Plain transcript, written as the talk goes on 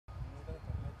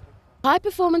High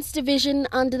Performance Division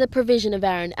under the provision of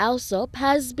Aaron Alsop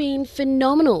has been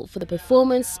phenomenal for the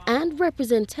performance and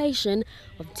representation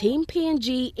of Team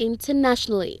PNG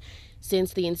internationally.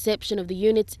 Since the inception of the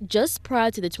unit just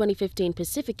prior to the 2015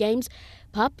 Pacific Games,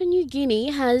 Papua New Guinea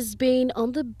has been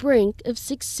on the brink of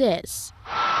success.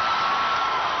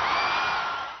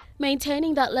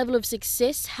 Maintaining that level of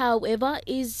success, however,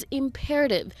 is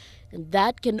imperative, and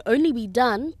that can only be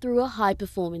done through a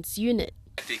high-performance unit.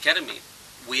 At the Academy,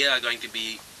 we are going to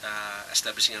be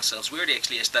establishing ourselves. We already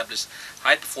actually established,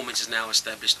 high performance is now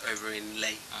established over in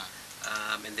Ley,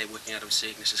 and they're working out of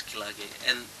Cygnus Kilage.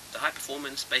 And the high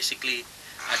performance basically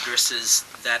addresses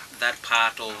that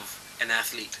part of an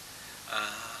athlete,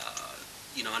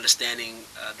 understanding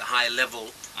the high level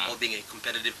of being a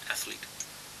competitive athlete.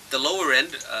 The lower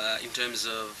end, in terms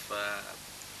of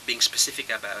being specific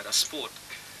about a sport,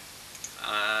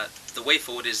 the way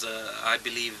forward is, I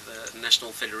believe, the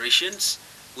national federations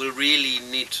will really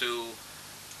need to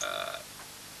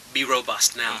be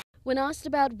robust now. When asked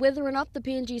about whether or not the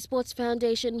PNG Sports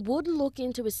Foundation would look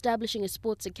into establishing a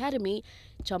sports academy,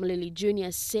 Tsiamalili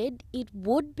Jnr said it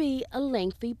would be a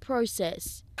lengthy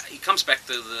process. It comes back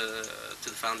to the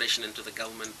foundation and to the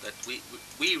government that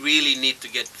we really need to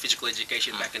get physical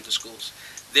education back into schools.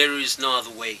 There is no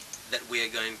other way that we are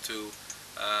going to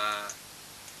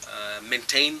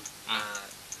maintain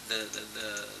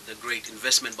the great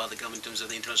investment by the government in terms of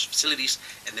the international facilities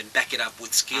and then back it up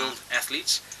with skilled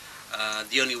athletes.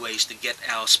 The only way is to get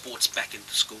our sports back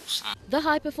into schools. The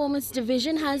High Performance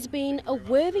Division has been a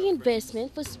worthy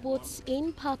investment for sports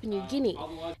in Papua New Guinea,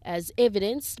 as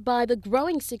evidenced by the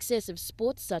growing success of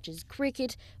sports such as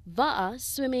cricket, va'a,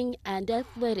 swimming and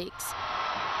athletics.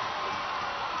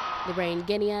 Lorraine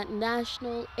Genia,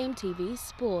 National EMTV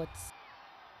Sports.